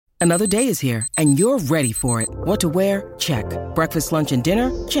Another day is here, and you're ready for it. What to wear? Check. Breakfast, lunch, and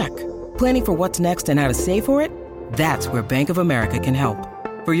dinner? Check. Planning for what's next and how to save for it? That's where Bank of America can help.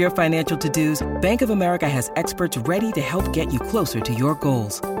 For your financial to-dos, Bank of America has experts ready to help get you closer to your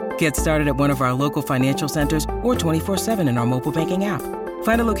goals. Get started at one of our local financial centers or 24/7 in our mobile banking app.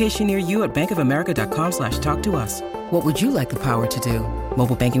 Find a location near you at bankofamerica.com/talktous. What would you like the power to do?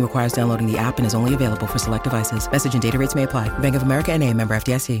 Mobile banking requires downloading the app and is only available for select devices. Message and data rates may apply. Bank of America N.A., member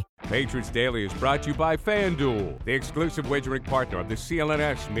FDIC. Patriots Daily is brought to you by FanDuel, the exclusive wagering partner of the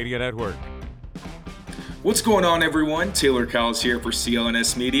CLNS Media Network. What's going on, everyone? Taylor Cowles here for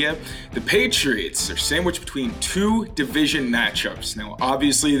CLNS Media. The Patriots are sandwiched between two division matchups. Now,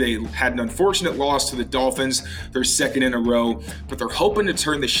 obviously, they had an unfortunate loss to the Dolphins, their second in a row, but they're hoping to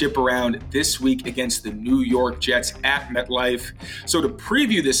turn the ship around this week against the New York Jets at MetLife. So to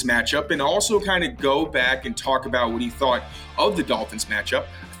preview this matchup and also kind of go back and talk about what he thought of the Dolphins matchup,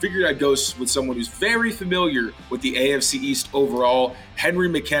 I figured I'd go with someone who's very familiar with the AFC East overall, Henry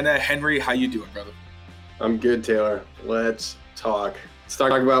McKenna. Henry, how you doing, brother? I'm good, Taylor. Let's talk. Let's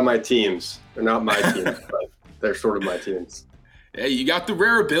talk about my teams. They're not my teams, but they're sort of my teams. Yeah, you got the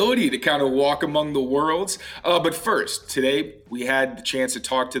rare ability to kind of walk among the worlds. But first, today we had the chance to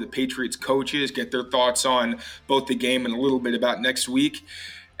talk to the Patriots coaches, get their thoughts on both the game and a little bit about next week.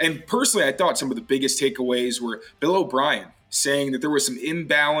 And personally, I thought some of the biggest takeaways were Bill O'Brien saying that there was some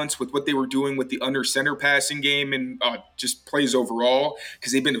imbalance with what they were doing with the under center passing game and just plays overall,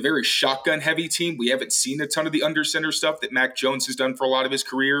 because they've been a very shotgun heavy team. We haven't seen a ton of the under center stuff that Mac Jones has done for a lot of his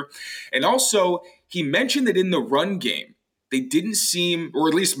career. And also he mentioned that in the run game, they didn't seem, or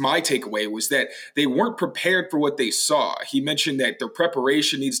at least my takeaway was that they weren't prepared for what they saw. He mentioned that their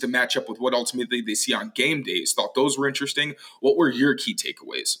preparation needs to match up with what ultimately they see on game days. Thought those were interesting. What were your key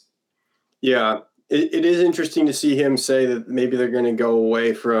takeaways? Yeah. It is interesting to see him say that maybe they're going to go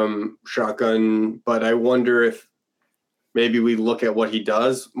away from shotgun, but I wonder if maybe we look at what he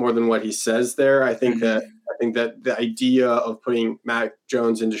does more than what he says there. I think that the idea of putting Mac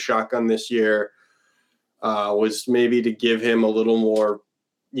Jones into shotgun this year was maybe to give him a little more,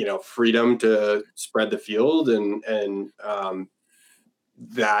 freedom to spread the field, and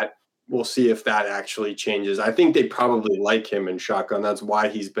that we'll see if that actually changes. I think they probably like him in shotgun. That's why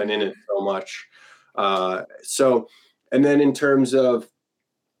he's been in it so much. And then in terms of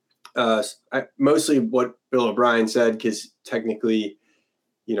mostly what Bill O'Brien said, because technically,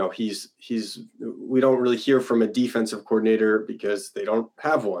 we don't really hear from a defensive coordinator because they don't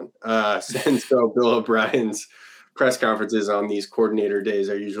have one. And so Bill O'Brien's press conferences on these coordinator days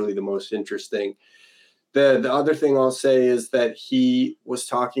are usually the most interesting. The other thing I'll say is that he was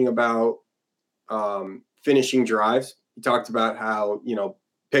talking about finishing drives. He talked about how,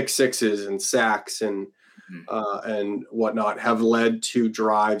 pick sixes and sacks and whatnot have led to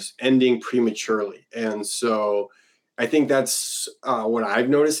drives ending prematurely. And so I think that's what I've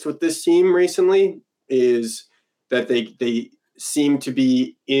noticed with this team recently is that they seem to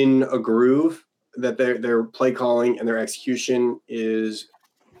be in a groove, that their play calling and their execution is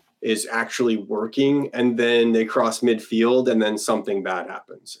actually working, and then they cross midfield and then something bad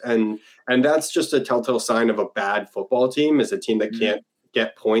happens. And that's just a telltale sign of a bad football team, is a team that can't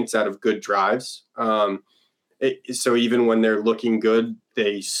get points out of good drives. So even when they're looking good,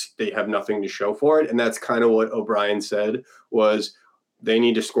 they have nothing to show for it. And that's kind of what O'Brien said, was they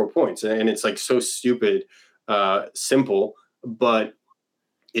need to score points. And it's like so stupid, simple, but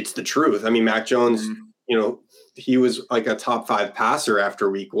it's the truth. I mean, Mac Jones, he was like a top 5 passer after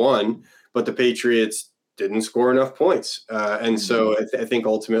week 1, but the Patriots didn't score enough points. So I think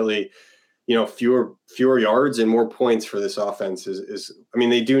ultimately, fewer yards and more points for this offense is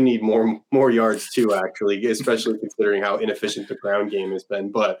they do need more yards too, actually, especially considering how inefficient the ground game has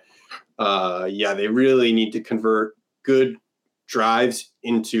been. But they really need to convert good drives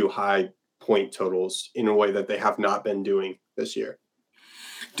into high point totals in a way that they have not been doing this year.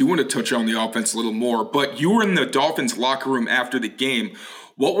 Do want to touch on the offense a little more, but you were in the Dolphins locker room after the game.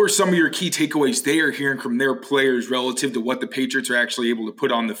 What were some of your key takeaways they are hearing from their players relative to what the Patriots are actually able to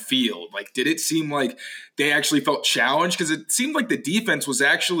put on the field? Like, did it seem like they actually felt challenged? Because it seemed like the defense was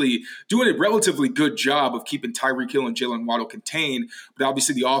actually doing a relatively good job of keeping Tyreek Hill and Jalen Waddle contained. But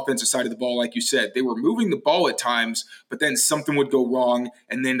obviously the offensive side of the ball, like you said, they were moving the ball at times, but then something would go wrong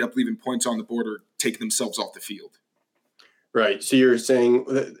and they end up leaving points on the board or taking themselves off the field. Right. So you're saying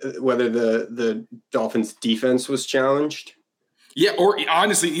whether the Dolphins defense was challenged? Yeah, or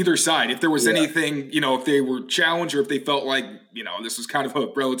honestly, either side. If there was anything, if they were challenged or if they felt like, this was kind of a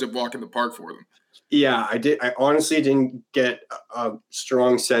relative walk in the park for them. Yeah, I did. I honestly didn't get a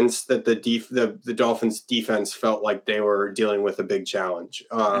strong sense that the Dolphins defense felt like they were dealing with a big challenge.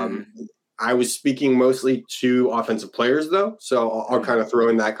 I was speaking mostly to offensive players, though, so I'll kind of throw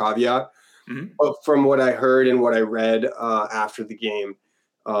in that caveat. But from what I heard and what I read after the game,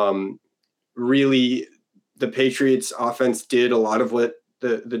 really, the Patriots offense did a lot of what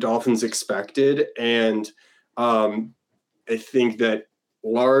the Dolphins expected. And I think that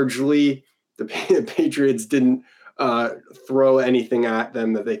largely the Patriots didn't throw anything at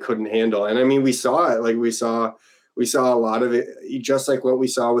them that they couldn't handle. And I mean, we saw it. Like we saw a lot of it, just like what we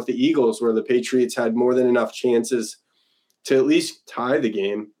saw with the Eagles, where the Patriots had more than enough chances to at least tie the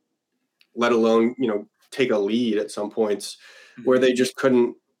game, let alone, take a lead at some points, where they just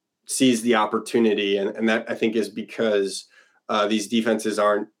couldn't seize the opportunity. And that, I think, is because these defenses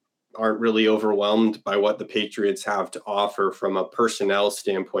aren't really overwhelmed by what the Patriots have to offer from a personnel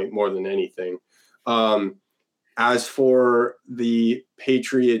standpoint more than anything. As for the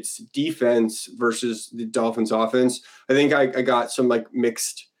Patriots defense versus the Dolphins offense, I think I got some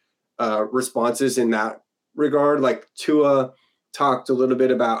mixed responses in that regard. Like Tua talked a little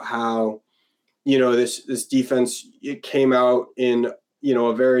bit about how, this defense, it came out in,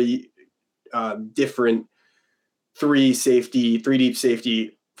 a very different three deep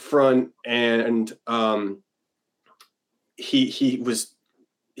safety front. And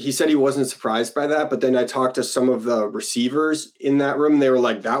he said he wasn't surprised by that. But then I talked to some of the receivers in that room. They were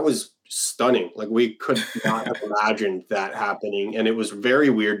like, that was stunning. Like, we could not have imagined that happening. And it was very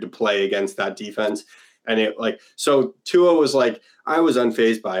weird to play against that defense. And so Tua was like, I was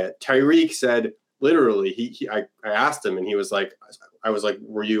unfazed by it. Tyreek said, literally, I asked him and he was like, I was like,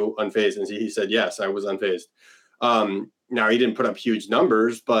 were you unfazed? And he said, yes, I was unfazed. Now he didn't put up huge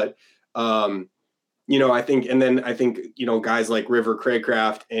numbers, but I think, guys like River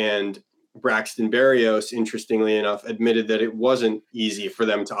Craycraft and Braxton Berrios, interestingly enough, admitted that it wasn't easy for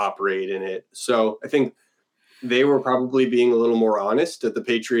them to operate in it. So I think they were probably being a little more honest that the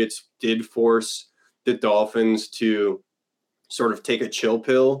Patriots did force the Dolphins to sort of take a chill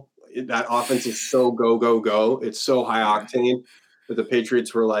pill. That offense is so go, go, go. It's so high octane that the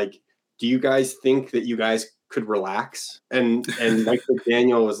Patriots were like, do you guys think that you guys could relax? And Mike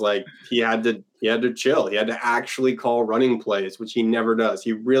McDaniel was like, he had to chill. He had to actually call running plays, which he never does.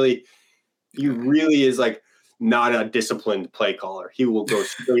 He really is like not a disciplined play caller. He will go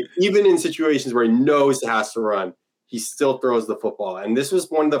straight, even in situations where he knows he has to run, he still throws the football. And this was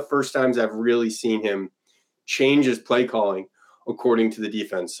one of the first times I've really seen him change his play calling according to the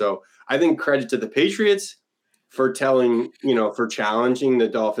defense. So I think credit to the Patriots for for challenging the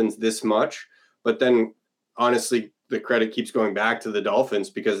Dolphins this much. But then honestly, the credit keeps going back to the Dolphins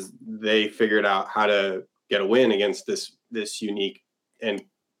because they figured out how to get a win against this unique and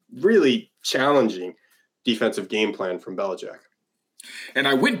really challenging defensive game plan from Belichick. And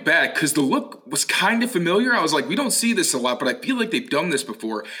I went back because the look was kind of familiar. I was like, we don't see this a lot, but I feel like they've done this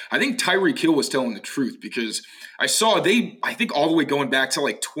before. I think Tyreek Hill was telling the truth because I think all the way going back to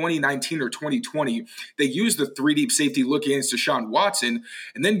like 2019 or 2020, they used the 3 deep safety look against Deshaun Watson.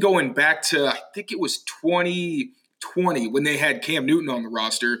 And then going back to, I think it was 2020 when they had Cam Newton on the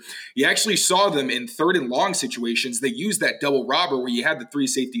roster, you actually saw them in 3rd and long situations. They used that double robber where you had the 3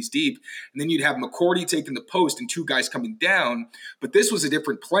 safeties deep, and then you'd have McCourty taking the post and 2 guys coming down. But this was a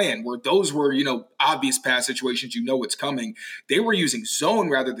different plan where those were, obvious pass situations, what's coming. They were using zone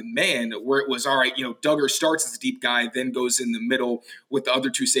rather than man, where it was, all right, Duggar starts as the deep guy, then goes in the middle with the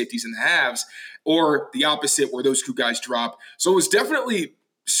other 2 safeties in the halves, or the opposite where those 2 guys drop. So it was definitely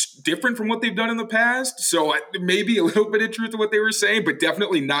different from what they've done in the past. So maybe a little bit of truth to what they were saying, but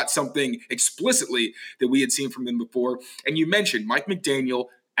definitely not something explicitly that we had seen from them before. And you mentioned Mike McDaniel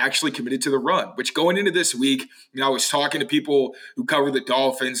actually committed to the run, which going into this week, I was talking to people who cover the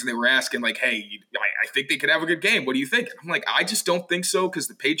Dolphins and they were asking like, hey, I think they could have a good game. What do you think? I'm like, I just don't think so because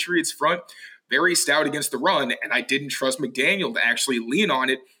the Patriots front, very stout against the run, and I didn't trust McDaniel to actually lean on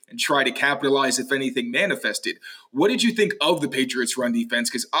it and try to capitalize if anything manifested. What did you think of the Patriots' run defense?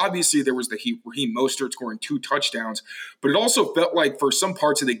 Because obviously there was the Raheem Mostert scoring 2 touchdowns, but it also felt like for some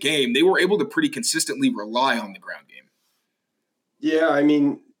parts of the game, they were able to pretty consistently rely on the ground game. Yeah, I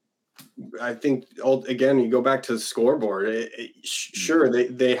mean, I think, again, you go back to the scoreboard. Sure,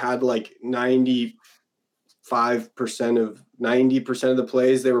 they had like 90% of the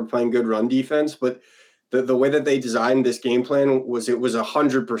plays they were playing good run defense, but the way that they designed this game plan was it was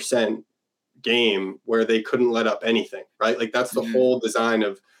 100% game where they couldn't let up anything, right? Like that's the whole design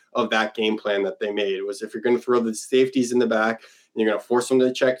of that game plan that they made. It was, if you're going to throw the safeties in the back and you're going to force them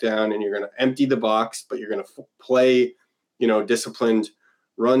to check down and you're going to empty the box, but you're going to play, disciplined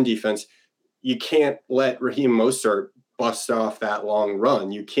run defense, you can't let Raheem Mostert bust off that long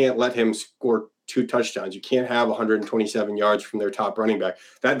run. You can't let him score 2 touchdowns. You can't have 127 yards from their top running back.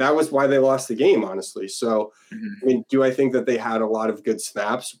 That was why they lost the game, honestly. So, I mean, do I think that they had a lot of good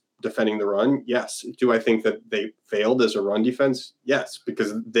snaps defending the run? Yes. Do I think that they failed as a run defense? Yes,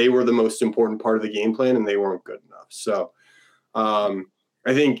 because they were the most important part of the game plan and they weren't good enough. So, I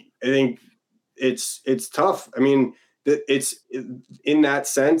think it's tough. I mean, it's in that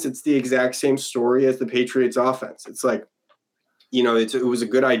sense, it's the exact same story as the Patriots offense. It's like, it was a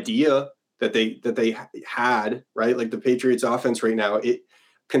good idea that they had, right? Like the Patriots offense right now, it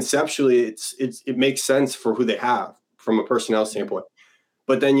conceptually it makes sense for who they have from a personnel standpoint.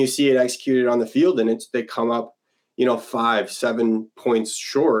 But then you see it executed on the field and they come up, 5-7 points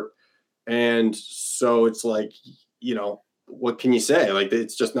short. And so it's like, what can you say? Like,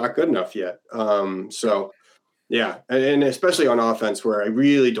 it's just not good enough yet. So yeah. And especially on offense, where I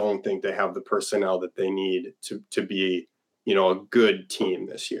really don't think they have the personnel that they need to be, a good team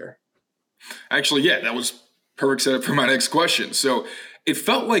this year. Actually, yeah, that was perfect setup for my next question. So it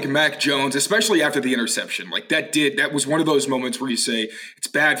felt like Mac Jones, especially after the interception, like that was one of those moments where you say it's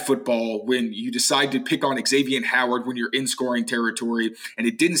bad football when you decide to pick on Xavier Howard when you're in scoring territory, and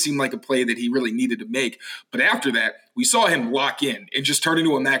it didn't seem like a play that he really needed to make. But after that, we saw him lock in and just turn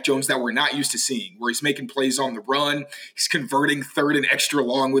into a Mac Jones that we're not used to seeing, where he's making plays on the run, he's converting third and extra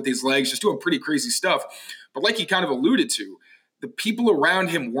long with his legs, just doing pretty crazy stuff. But like he kind of alluded to, the people around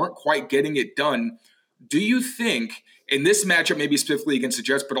him weren't quite getting it done. Do you think in this matchup, maybe specifically against the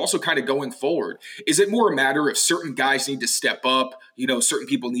Jets, but also kind of going forward, is it more a matter of certain guys need to step up, certain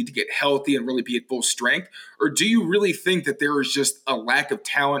people need to get healthy and really be at full strength? Or do you really think that there is just a lack of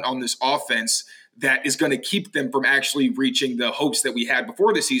talent on this offense that is going to keep them from actually reaching the hopes that we had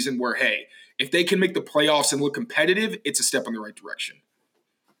before the season where, hey, if they can make the playoffs and look competitive, it's a step in the right direction?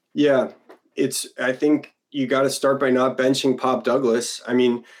 Yeah, I think you got to start by not benching Pop Douglas. I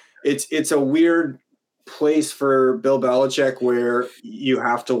mean, it's a weird place for Bill Belichick where you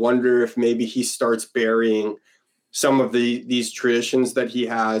have to wonder if maybe he starts burying some of these traditions that he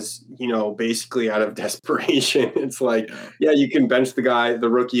has, basically out of desperation. It's like, yeah, you can bench the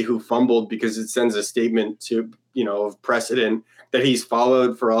rookie who fumbled because it sends a statement to, of precedent that he's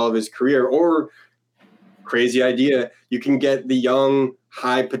followed for all of his career. Or crazy idea, you can get the young,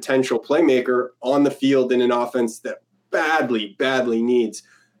 high potential playmaker on the field in an offense that badly needs,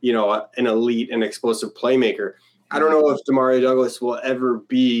 an elite and explosive playmaker. I don't know if Demario Douglas will ever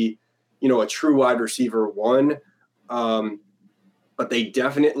be, a true wide receiver one, but they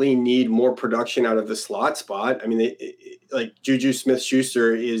definitely need more production out of the slot spot. I mean, like Juju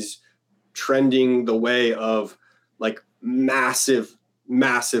Smith-Schuster is trending the way of like massive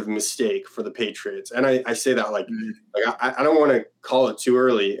mistake for the Patriots. And I say that like I don't want to call it too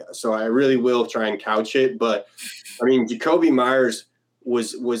early, so I really will try and couch it. But I mean, Jacoby Myers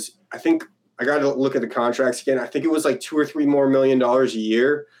was I think I got to look at the contracts again. I think it was like $2 or $3 more million a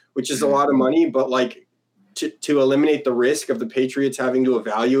year, which is a lot of money. But like to eliminate the risk of the Patriots having to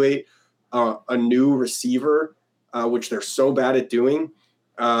evaluate a new receiver, which they're so bad at doing,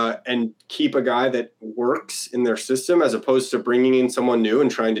 and keep a guy that works in their system as opposed to bringing in someone new and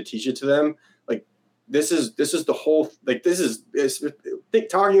trying to teach it to them. Like this is the whole, like this is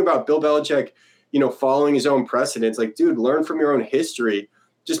talking about Bill Belichick, following his own precedents. Like, dude, learn from your own history.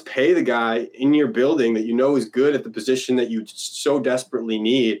 Just pay the guy in your building that is good at the position that you so desperately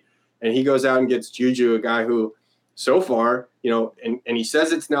need. And he goes out and gets Juju, a guy who so far, and he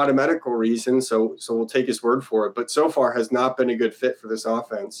says it's not a medical reason, so we'll take his word for it, but so far has not been a good fit for this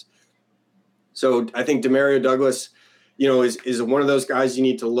offense. So I think Demario Douglas, is one of those guys you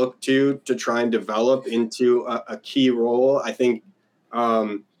need to look to try and develop into a key role. I think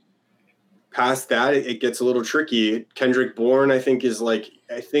past that, it gets a little tricky. Kendrick Bourne, I think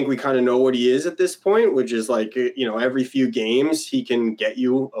we kind of know what he is at this point, which is like, every few games he can get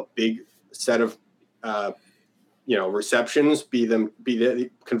you a big set of, receptions, be they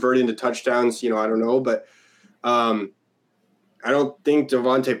converted into touchdowns, I don't know, but I don't think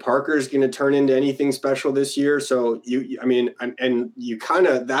Devontae Parker is going to turn into anything special this year. So you kind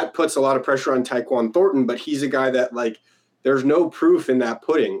of, that puts a lot of pressure on Tyquan Thornton, but he's a guy that like, there's no proof in that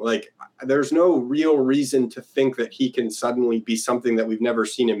pudding. Like there's no real reason to think that he can suddenly be something that we've never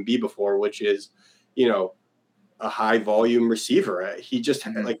seen him be before, which is, a high volume receiver. He just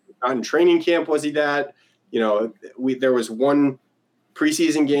like not in training camp. Was he that? There was one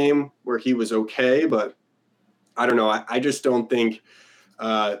preseason game where he was okay, but I don't know. I just don't think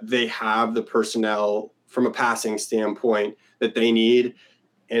they have the personnel from a passing standpoint that they need.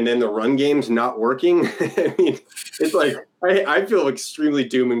 and then the run game's not working. I mean, it's like I feel extremely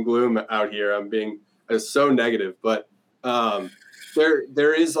doom and gloom out here. I'm being so negative, but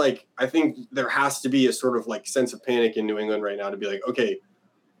there is like, I think there has to be a sort of like sense of panic in New England right now to be like, okay,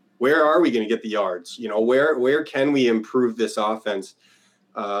 where are we going to get the yards? You know, where can we improve this offense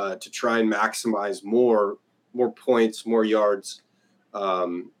to try and maximize more points, more yards,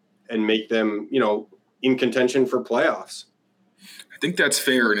 and make them, you know, in contention for playoffs? I think that's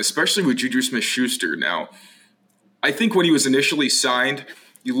fair, and especially with Juju Smith-Schuster now. I think when he was initially signed,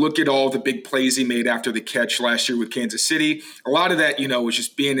 you look at all the big plays he made after the catch last year with Kansas City. A lot of that, you know, was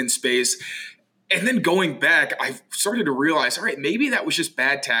just being in space. And then going back, I started to realize, all right, maybe that was just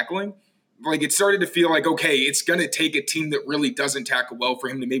bad tackling. Like, it started to feel like, okay, it's going to take a team that really doesn't tackle well for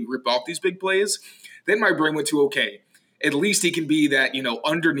him to maybe rip off these big plays. Then my brain went to, okay, at least he can be that, you know,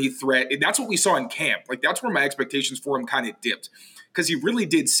 underneath threat. And that's what we saw in camp. Like, that's where my expectations for him kind of dipped. Because he really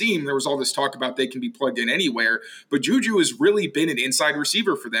did seem, there was all this talk about they can be plugged in anywhere, but Juju has really been an inside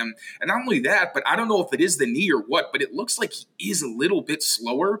receiver for them. And not only that, but I don't know if it is the knee or what, but it looks like he is a little bit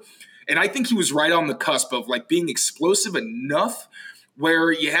slower. And I think he was right on the cusp of like being explosive enough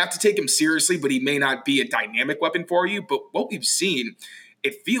where you have to take him seriously, but he may not be a dynamic weapon for you. But what we've seen,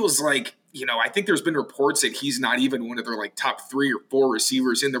 it feels like, you know, I think there's been reports that he's not even one of their like top 3 or 4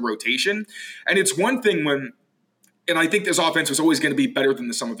 receivers in the rotation. And it's one thing when, and I think this offense was always going to be better than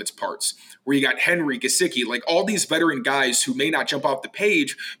the sum of its parts, where you got Henry, Gesicki, like all these veteran guys who may not jump off the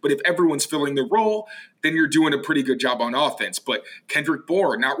page, but if everyone's filling the role, then you're doing a pretty good job on offense. But Kendrick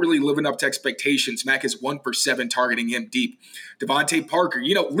Bourne, not really living up to expectations. Mac is 1 for 7 targeting him deep. Devontae Parker,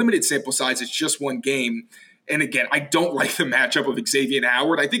 you know, limited sample size. It's just one game. And again, I don't like the matchup of Xavier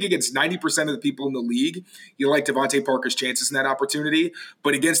Howard. I think against 90% of the people in the league, you like Devontae Parker's chances in that opportunity.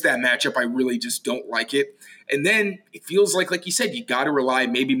 But against that matchup, I really just don't like it. And then it feels like you said, you got to rely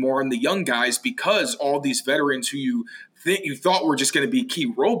maybe more on the young guys because all these veterans who you thought were just going to be key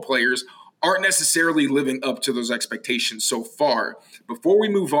role players aren't necessarily living up to those expectations so far. Before we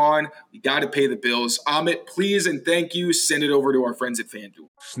move on, we got to pay the bills. Amit, please and thank you. Send it over to our friends at FanDuel.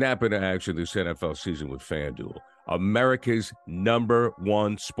 Snap into action this NFL season with FanDuel, America's #1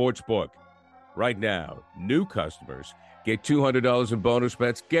 sportsbook. Right now, new customers get $200 in bonus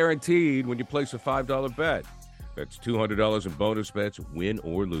bets guaranteed when you place a $5 bet. That's $200 in bonus bets, win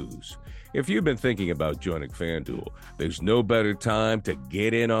or lose. If you've been thinking about joining FanDuel, there's no better time to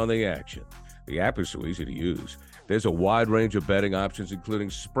get in on the action. The app is so easy to use. There's a wide range of betting options, including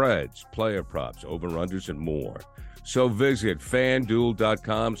spreads, player props, over-unders, and more. So visit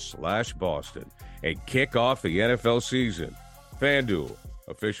FanDuel.com/Boston and kick off the NFL season. FanDuel,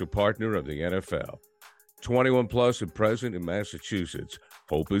 official partner of the NFL. 21 plus and present in Massachusetts.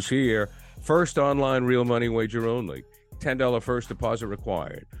 Hope is here. First online real money wager only. $10 first deposit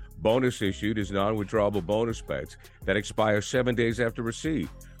required. Bonus issued is non-withdrawable bonus bets that expire 7 days after receipt.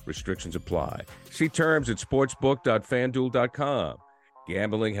 Restrictions apply. See terms at sportsbook.fanduel.com.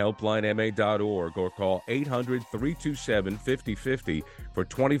 GamblingHelplineMA.org or call 800-327-5050 for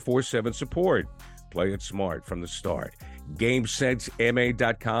 24/7 support. Play it smart from the start.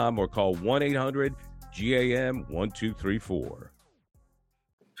 GameSenseMA.com or call 1-800-GAM-1234.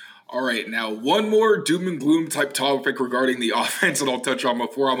 All right, now one more doom and gloom type topic regarding the offense that I'll touch on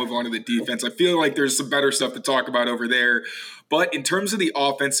before I move on to the defense. I feel like there's some better stuff to talk about over there. But in terms of the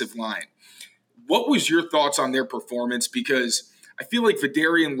offensive line, what was your thoughts on their performance? Because I feel like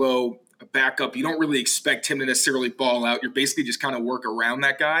Vidarian Lowe, a backup, you don't really expect him to necessarily ball out. You're basically just kind of work around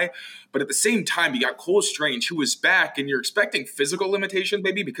that guy. But at the same time, you got Cole Strange, who was back, and you're expecting physical limitations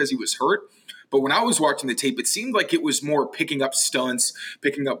maybe because he was hurt. But when I was watching the tape, it seemed like it was more picking up stunts,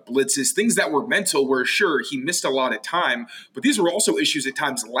 picking up blitzes, things that were mental where, sure, he missed a lot of time. But these were also issues at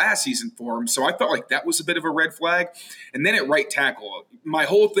times last season for him. So I felt like that was a bit of a red flag. And then at right tackle, my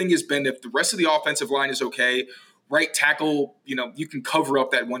whole thing has been if the rest of the offensive line is okay, right tackle, you know, you can cover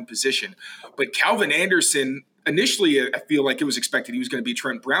up that one position. But Calvin Anderson, initially, I feel like it was expected he was going to be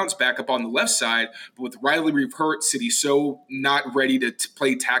Trent Brown's backup on the left side, but with Riley Reeve hurt, City's so not ready to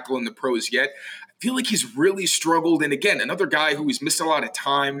play tackle in the pros yet. I feel like he's really struggled. And again, another guy who has missed a lot of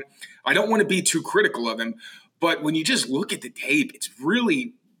time. I don't want to be too critical of him, but when you just look at the tape, it's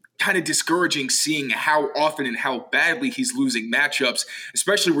really kind of discouraging seeing how often and how badly he's losing matchups,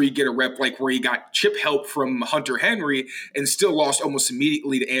 especially where you get a rep like where he got chip help from Hunter Henry and still lost almost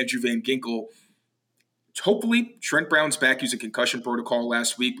immediately to Andrew Van Ginkel. Hopefully, Trent Brown's back using concussion protocol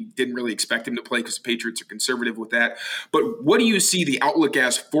last week. We didn't really expect him to play because the Patriots are conservative with that. But what do you see the outlook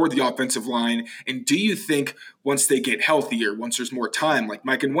as for the offensive line? And do you think once they get healthier, once there's more time, like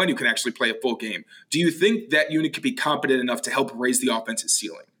Mike and Wenu can actually play a full game, do you think that unit could be competent enough to help raise the offense's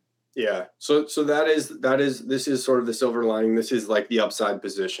ceiling? Yeah. So this is sort of the silver lining. This is like the upside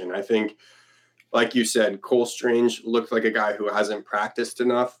position. I think, like you said, Cole Strange looked like a guy who hasn't practiced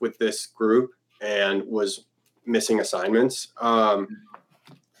enough with this group and was missing assignments. Vidarian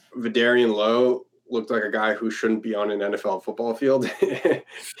Lowe looked like a guy who shouldn't be on an NFL football field.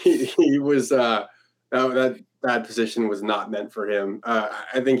 he was that position was not meant for him.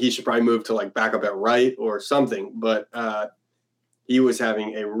 I think he should probably move to like backup at right or something, but he was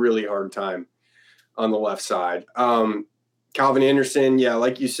having a really hard time on the left side. Calvin Anderson, yeah,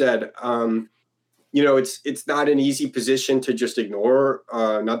 like you said, it's not an easy position to just ignore.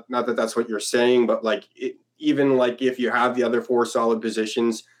 Not that that's what you're saying, but like even like if you have the other four solid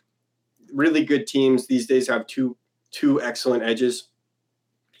positions, really good teams these days have two excellent edges.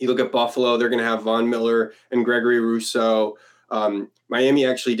 You look at Buffalo, they're going to have Von Miller and Gregory Rousseau. Miami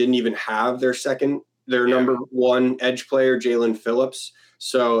actually didn't even have their number one edge player, Jalen Phillips.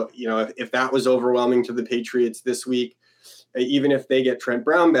 So, if that was overwhelming to the Patriots this week, even if they get Trent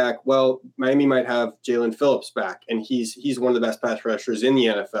Brown back, well, Miami might have Jalen Phillips back, and he's one of the best pass rushers in the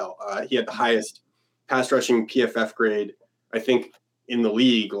NFL. He had the highest pass rushing PFF grade, I think, in the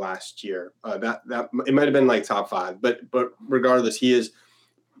league last year. That it might have been like top 5, but regardless, he is.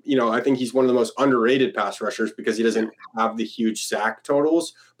 I think he's one of the most underrated pass rushers because he doesn't have the huge sack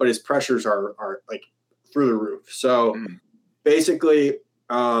totals, but his pressures are like through the roof. So basically,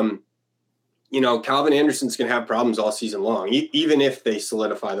 Calvin Anderson's going to have problems all season long, even if they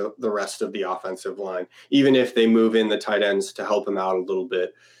solidify the rest of the offensive line, even if they move in the tight ends to help him out a little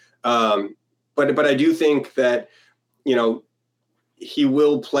bit. But I do think that, he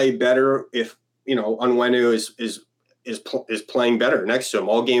will play better if, Onwenu is playing better next to him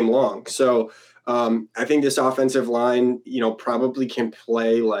all game long. So I think this offensive line, probably can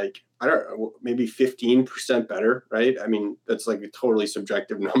play like, I don't know, maybe 15% better, right? I mean, that's like a totally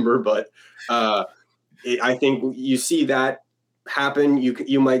subjective number, but I think you see that happen.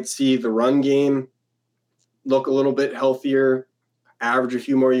 You might see the run game look a little bit healthier, average a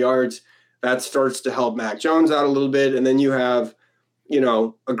few more yards. That starts to help Mac Jones out a little bit. And then you have,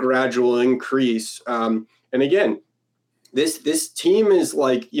 a gradual increase. And again, this team is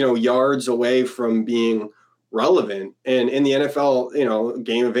like, yards away from being relevant. And in the NFL,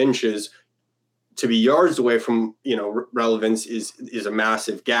 game of inches, to be yards away from, relevance is a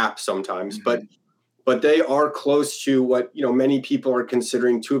massive gap sometimes. Mm-hmm. But they are close to what, many people are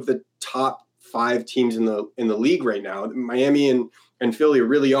considering two of the top 5 teams in the league right now. Miami and Philly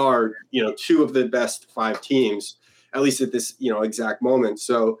really are, two of the best 5 teams, at least at this, exact moment.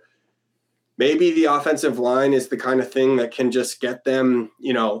 So maybe the offensive line is the kind of thing that can just get them,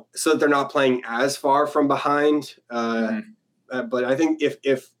 so that they're not playing as far from behind. But I think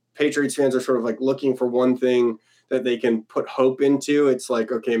if Patriots fans are sort of like looking for one thing that they can put hope into, it's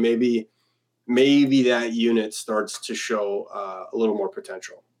like, okay, maybe that unit starts to show a little more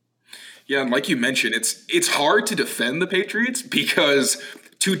potential. Yeah, and like you mentioned, it's hard to defend the Patriots because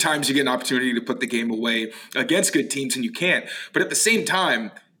 2 times you get an opportunity to put the game away against good teams and you can't. But at the same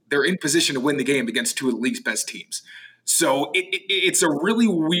time, they're in position to win the game against 2 of the league's best teams. So it's a really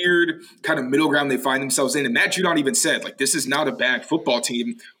weird kind of middle ground they find themselves in. And Matt Judon even said, like, this is not a bad football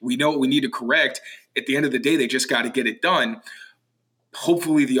team. We know what we need to correct. At the end of the day, they just got to get it done.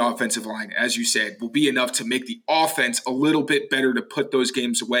 Hopefully the offensive line, as you said, will be enough to make the offense a little bit better to put those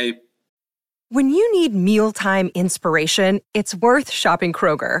games away. When you need mealtime inspiration, it's worth shopping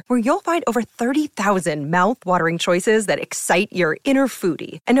Kroger, where you'll find over 30,000 mouth-watering choices that excite your inner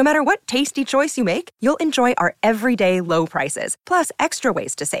foodie. And no matter what tasty choice you make, you'll enjoy our everyday low prices, plus extra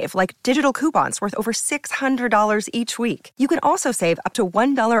ways to save, like digital coupons worth over $600 each week. You can also save up to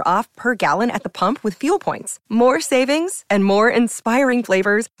 $1 off per gallon at the pump with fuel points. More savings and more inspiring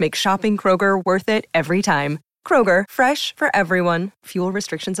flavors make shopping Kroger worth it every time. Kroger, fresh for everyone. Fuel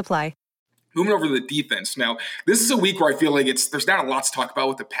restrictions apply. Moving over to the defense. Now, this is a week where I feel like there's not a lot to talk about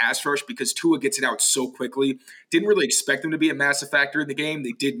with the pass rush because Tua gets it out so quickly. Didn't really expect them to be a massive factor in the game.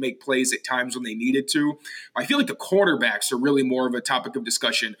 They did make plays at times when they needed to. I feel like the cornerbacks are really more of a topic of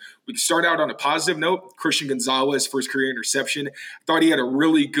discussion. We can start out on a positive note. Christian Gonzalez, first career interception. Thought he had a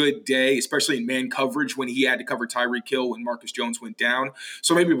really good day, especially in man coverage when he had to cover Tyreek Hill when Marcus Jones went down.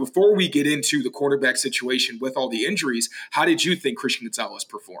 So maybe before we get into the quarterback situation with all the injuries, how did you think Christian Gonzalez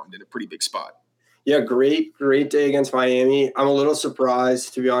performed in a pretty big spot? Yeah, great day against Miami. I'm a little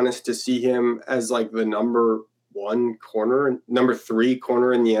surprised, to be honest, to see him as like the number 3 corner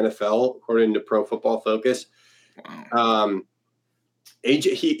in the NFL, according to Pro Football Focus. Wow.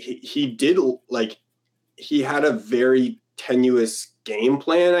 AJ, he did like he had a very tenuous game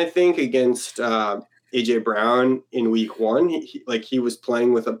plan, I think, against AJ Brown in week 1. He was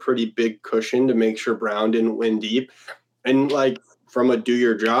playing with a pretty big cushion to make sure Brown didn't win deep. And like from a do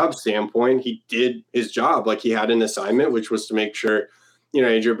your job standpoint, he did his job. Like he had an assignment, which was to make sure,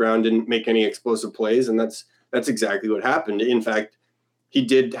 AJ Brown didn't make any explosive plays. And that's exactly what happened. In fact, he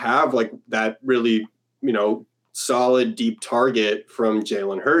did have like that really, solid deep target from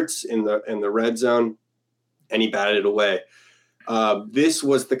Jalen Hurts in the red zone, and he batted it away. This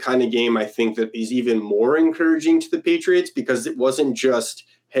was the kind of game I think that is even more encouraging to the Patriots, because it wasn't just,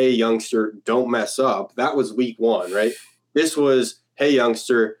 hey, youngster, don't mess up. That was week 1, right? This was, hey,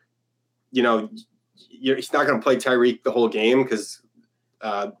 youngster, he's not going to play Tyreek the whole game, because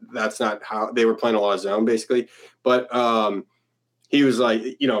that's not how they were playing, a lot of zone basically. But he was like,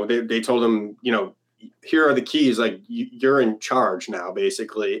 they told him, here are the keys. Like you're in charge now,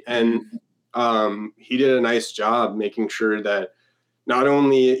 basically. And he did a nice job making sure that not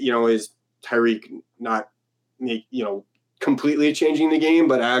only, is Tyreek not, completely changing the game,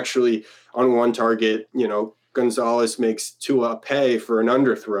 but actually on one target, Gonzalez makes Tua pay for an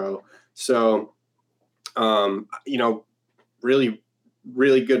underthrow. So, really,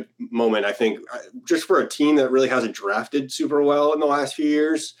 really good moment, I think, just for a team that really hasn't drafted super well in the last few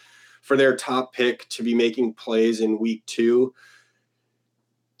years, for their top pick to be making plays in week 2.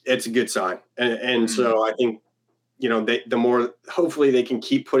 It's a good sign. And so I think, the more, hopefully they can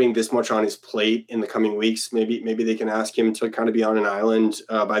keep putting this much on his plate in the coming weeks. Maybe they can ask him to kind of be on an island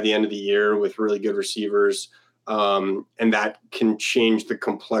by the end of the year with really good receivers. And that can change the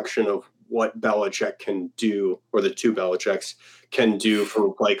complexion of what Belichick can do, or the two Belichicks can do from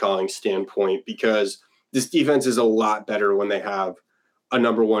a play calling standpoint, because this defense is a lot better when they have a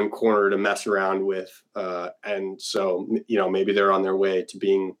number 1 corner to mess around with. And so, maybe they're on their way to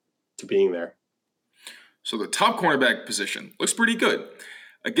being there. So the top cornerback position looks pretty good.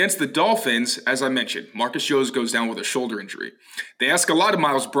 Against the Dolphins, as I mentioned, Marcus Jones goes down with a shoulder injury. They ask a lot of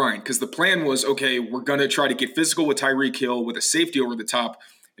Miles Bryant, because the plan was, okay, we're going to try to get physical with Tyreek Hill with a safety over the top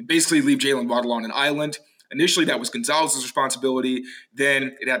and basically leave Jalen Waddle on an island. Initially, that was Gonzalez's responsibility.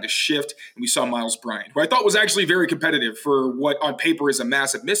 Then it had to shift, and we saw Miles Bryant, who I thought was actually very competitive for what on paper is a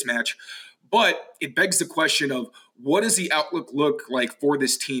massive mismatch. But it begs the question of, what does the outlook look like for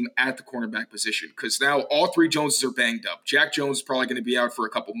this team at the cornerback position? Because now all 3 Joneses are banged up. Jack Jones is probably going to be out for a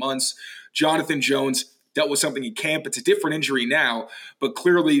couple months. Jonathan Jones dealt with something in camp. It's a different injury now, but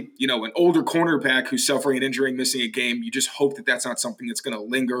clearly, an older cornerback who's suffering an injury and missing a game, you just hope that that's not something that's going to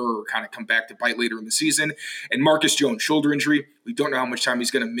linger or kind of come back to bite later in the season. And Marcus Jones, shoulder injury. We don't know how much time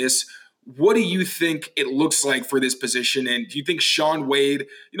he's going to miss. What do you think it looks like for this position? And do you think Shaun Wade,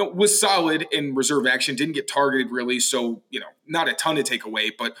 was solid in reserve action, didn't get targeted really, so, not a ton to take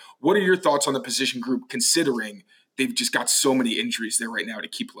away, but what are your thoughts on the position group, considering they've just got so many injuries there right now to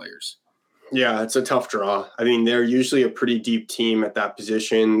key players? Yeah, it's a tough draw. I mean, they're usually a pretty deep team at that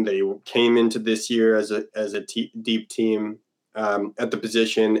position. They came into this year as a deep team at the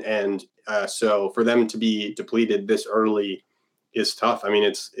position. And so for them to be depleted this early is tough. I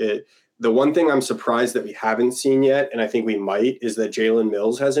mean, the one thing I'm surprised that we haven't seen yet, and I think we might, is that Jalen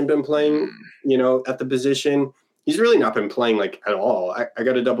Mills hasn't been playing, at the position. He's really not been playing like at all. I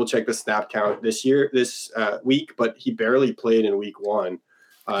got to double check the snap count this week, but he barely played in week 1.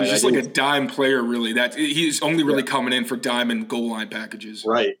 He's just like a dime player, really. That he's only really coming in for dime and goal line packages.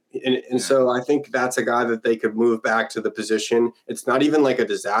 Right. And so I think that's a guy that they could move back to the position. It's not even like a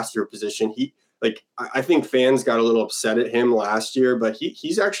disaster position. I think fans got a little upset at him last year, but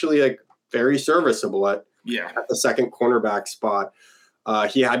he's actually like very serviceable at the second cornerback spot.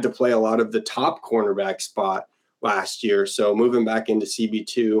 He had to play a lot of the top cornerback spot last year. So moving back into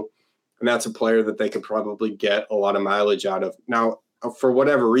CB2, and that's a player that they could probably get a lot of mileage out of. Now, for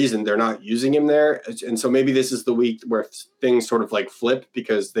whatever reason, they're not using him there. And so maybe this is the week where things sort of like flip,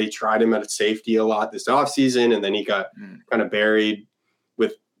 because they tried him at safety a lot this offseason, and then he got kind of buried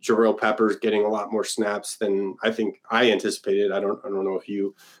with Jabril Peppers getting a lot more snaps than I think I anticipated. I don't know if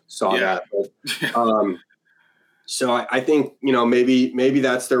you saw that. But, so I think, maybe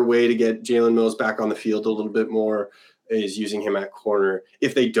that's their way to get Jalen Mills back on the field a little bit more, is using him at corner.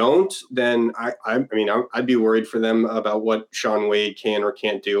 If they don't, then I'd be worried for them about what Shaun Wade can or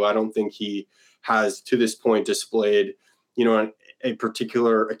can't do. I don't think he has to this point displayed, a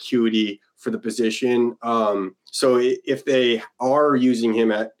particular acuity for the position. So if they are using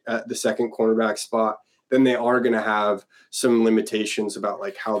him at the second cornerback spot, then they are going to have some limitations about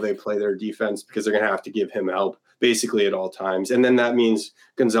like how they play their defense, because they're going to have to give him help basically at all times. And then that means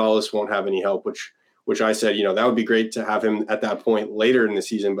Gonzalez won't have any help, which I said, that would be great to have him at that point later in the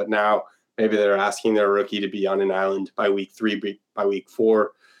season. But now maybe they're asking their rookie to be on an island by week 3, by week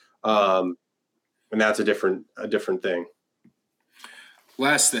 4. And that's a different thing.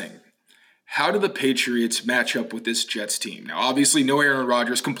 Last thing. How do the Patriots match up with this Jets team? Now, obviously, no Aaron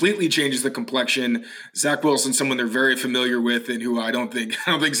Rodgers completely changes the complexion. Zach Wilson, someone they're very familiar with, and who I don't think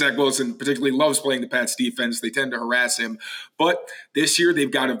Zach Wilson particularly loves playing the Pats defense. They tend to harass him. But this year, they've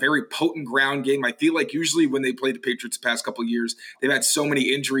got a very potent ground game. I feel like usually when they play the Patriots the past couple of years, they've had so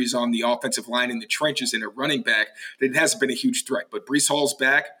many injuries on the offensive line in the trenches and at running back that it hasn't been a huge threat. But Breece Hall's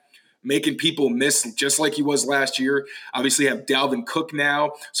back, making people miss just like he was last year. Obviously, have Dalvin Cook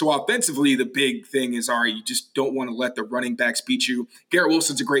now. So offensively, the big thing is, all right, you just don't want to let the running backs beat you. Garrett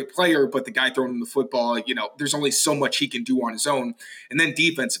Wilson's a great player, but the guy throwing him the football, there's only so much he can do on his own. And then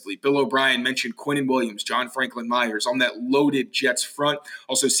defensively, Bill O'Brien mentioned Quinnen Williams, John Franklin Myers on that loaded Jets front.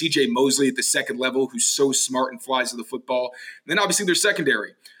 Also, C.J. Mosley at the second level, who's so smart and flies to the football. And then obviously their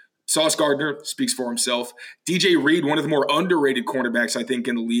secondary. Sauce Gardner speaks for himself. DJ Reed, one of the more underrated cornerbacks, I think,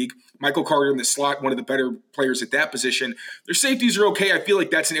 in the league. Michael Carter in the slot, one of the better players at that position. Their safeties are okay. I feel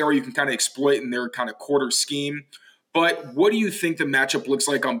like that's an area you can kind of exploit in their kind of quarter scheme. But what do you think the matchup looks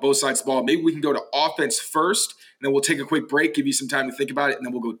like on both sides of the ball? Maybe we can go to offense first, and then we'll take a quick break, give you some time to think about it, and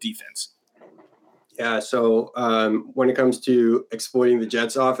then we'll go defense. Yeah, so when it comes to exploiting the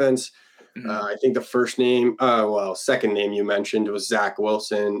Jets offense, I think the second name you mentioned was Zach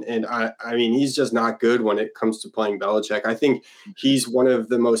Wilson. And I mean, he's just not good when it comes to playing Belichick. I think he's one of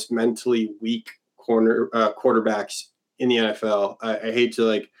the most mentally weak quarterbacks in the NFL. I hate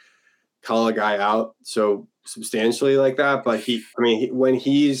to call a guy out so substantially like that, but when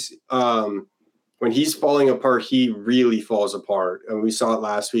he's falling apart, he really falls apart. And we saw it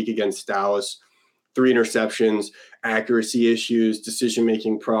last week against Dallas. 3 interceptions, accuracy issues,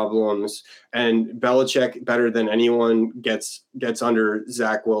 decision-making problems, and Belichick, better than anyone, gets under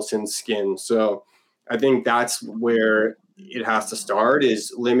Zach Wilson's skin. So I think that's where it has to start,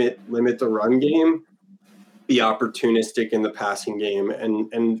 is limit the run game, be opportunistic in the passing game.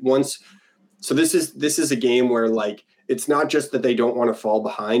 So this is a game where it's not just that they don't want to fall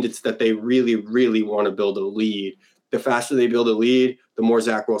behind, it's that they really, really want to build a lead. The faster they build a lead, the more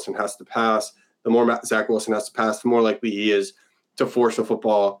Zach Wilson has to pass. The more Zach Wilson has to pass, the more likely he is to force a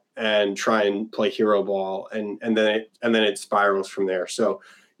football and try and play hero ball, and then it spirals from there. So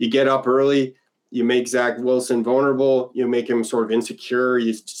you get up early, you make Zach Wilson vulnerable, you make him sort of insecure,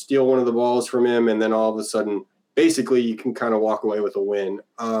 you steal one of the balls from him, and then all of a sudden, basically, you can kind of walk away with a win.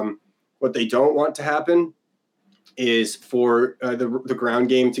 What they don't want to happen is for the ground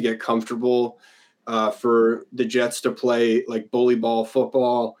game to get comfortable, for the Jets to play bully ball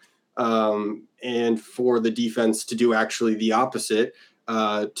football, and for the defense to do actually the opposite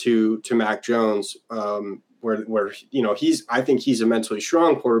to Mac Jones, where I think he's a mentally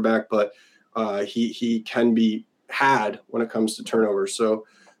strong quarterback, but he can be had when it comes to turnovers. So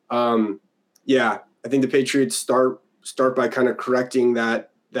I think the Patriots start by kind of correcting that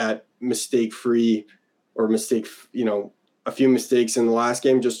mistake-free or a few mistakes in the last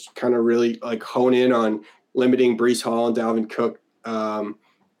game, just kind of really hone in on limiting Breece Hall and Dalvin Cook.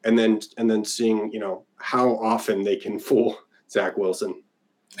 And then seeing, how often they can fool Zach Wilson.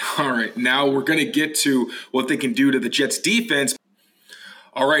 All right, now we're going to get to what they can do to the Jets defense.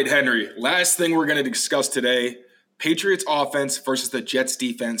 All right, Henry, last thing we're going to discuss today, Patriots offense versus the Jets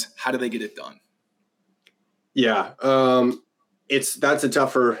defense. How do they get it done? Yeah, that's a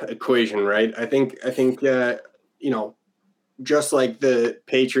tougher equation, right? I think just like the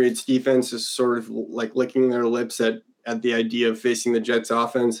Patriots defense is sort of licking their lips at the idea of facing the Jets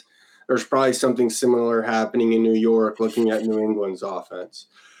offense, there's probably something similar happening in New York looking at New England's offense.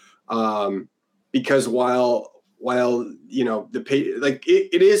 Because while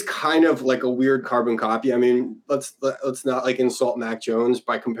it is kind of like a weird carbon copy. I mean, let's not insult Mac Jones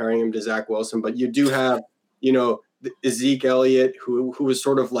by comparing him to Zach Wilson, but you do have, Zeke Elliott, who was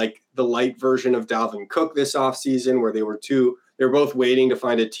sort of like the light version of Dalvin Cook this offseason, where they were both waiting to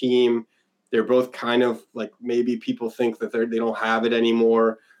find a team. They're both kind of maybe people think that they don't have it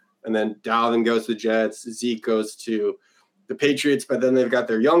anymore. And then Dalvin goes to the Jets, Zeke goes to the Patriots, but then they've got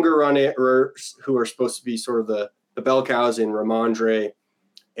their younger runners who are supposed to be sort of the bell cows in Ramondre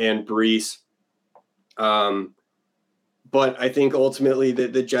and Breece. But I think ultimately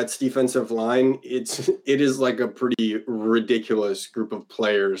the Jets defensive line, it is like a pretty ridiculous group of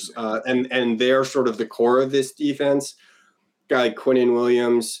players. And they're sort of the core of this defense. Guy like Quinnen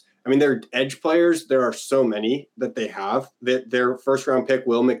Williams. I mean, they're edge players. There are so many that they have. Their first round pick,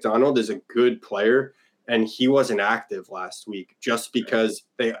 Will McDonald, is a good player. And he wasn't active last week just because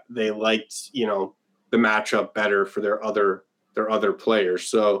they liked, the matchup better for their other players.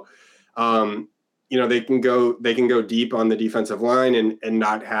 So, they can go deep on the defensive line and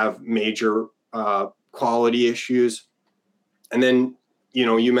not have major quality issues. And then,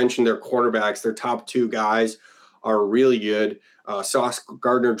 you mentioned their quarterbacks, their top two guys are really good. Sauce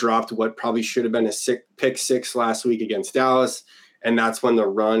Gardner dropped what probably should have been a pick six last week against Dallas. And that's when the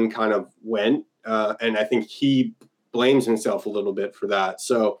run kind of went. And I think he blames himself a little bit for that.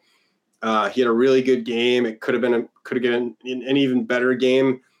 So he had a really good game. It could have been an even better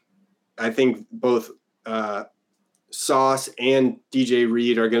game. I think both Sauce and DJ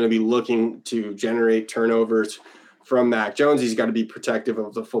Reed are going to be looking to generate turnovers from Mac Jones. He's got to be protective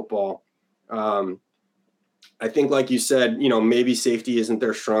of the football. I think, like you said, maybe safety isn't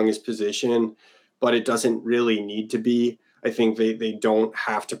their strongest position, but it doesn't really need to be. I think they don't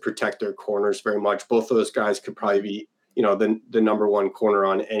have to protect their corners very much. Both of those guys could probably be, the number one corner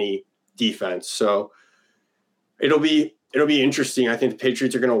on any defense. So it'll be interesting. I think the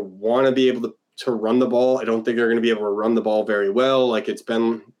Patriots are going to want to be able to run the ball. I don't think they're going to be able to run the ball very well like it's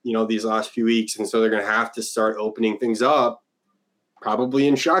been, these last few weeks. And so they're going to have to start opening things up, probably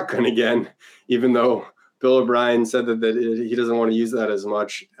in shotgun again, even though Bill O'Brien said that he doesn't want to use that as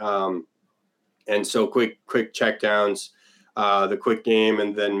much. And so quick checkdowns, the quick game,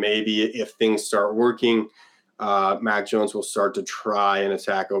 and then maybe if things start working, Mac Jones will start to try and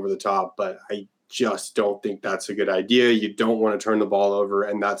attack over the top. But I just don't think that's a good idea. You don't want to turn the ball over,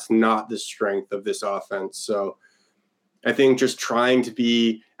 and that's not the strength of this offense. So I think just trying to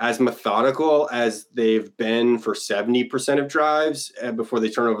be as methodical as they've been for 70% of drives before they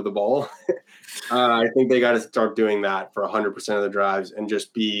turn over the ball. I think they got to start doing that for 100% of the drives and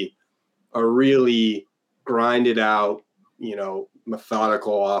just be a really grinded out,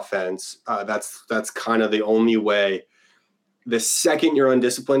 methodical offense. That's kind of the only way. The second you're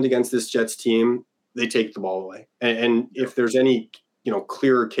undisciplined against this Jets team, they take the ball away. And if there's any,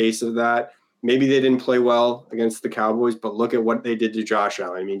 clearer case of that, maybe they didn't play well against the Cowboys, but look at what they did to Josh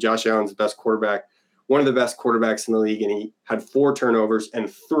Allen. I mean, Josh Allen's the best quarterback, one of the best quarterbacks in the league, and he had 4 turnovers and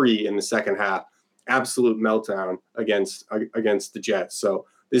 3 in the second half. Absolute meltdown against the Jets. So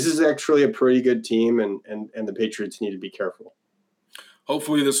this is actually a pretty good team, and the Patriots need to be careful.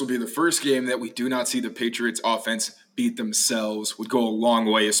 Hopefully this will be the first game that we do not see the Patriots offense beat themselves. Would go a long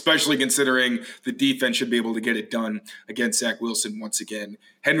way, especially considering the defense should be able to get it done against Zach Wilson once again.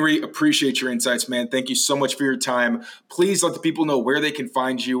 Henry, appreciate your insights, man. Thank you so much for your time. Please let the people know where they can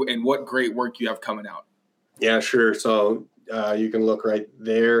find you and what great work you have coming out. Yeah, sure. So you can look right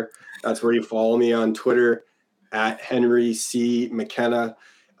there. That's where you follow me on Twitter at Henry C. McKenna.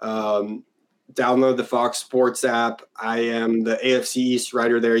 Download the Fox Sports app. I am the AFC East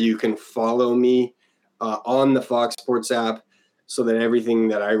writer there. You can follow me on the Fox Sports app so that everything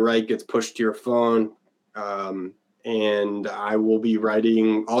that I write gets pushed to your phone. And I will be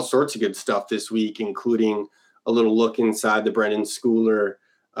writing all sorts of good stuff this week, including a little look inside the Brendan Schooler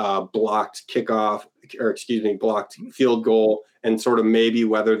blocked field goal, and sort of maybe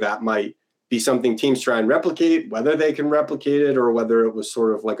whether that might be something teams try and replicate, whether they can replicate it or whether it was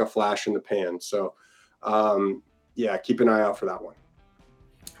sort of like a flash in the pan. So, keep an eye out for that one.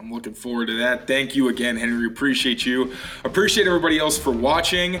 I'm looking forward to that. Thank you again, Henry. Appreciate you. Appreciate everybody else for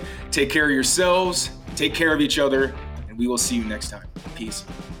watching. Take care of yourselves. Take care of each other. And we will see you next time. Peace.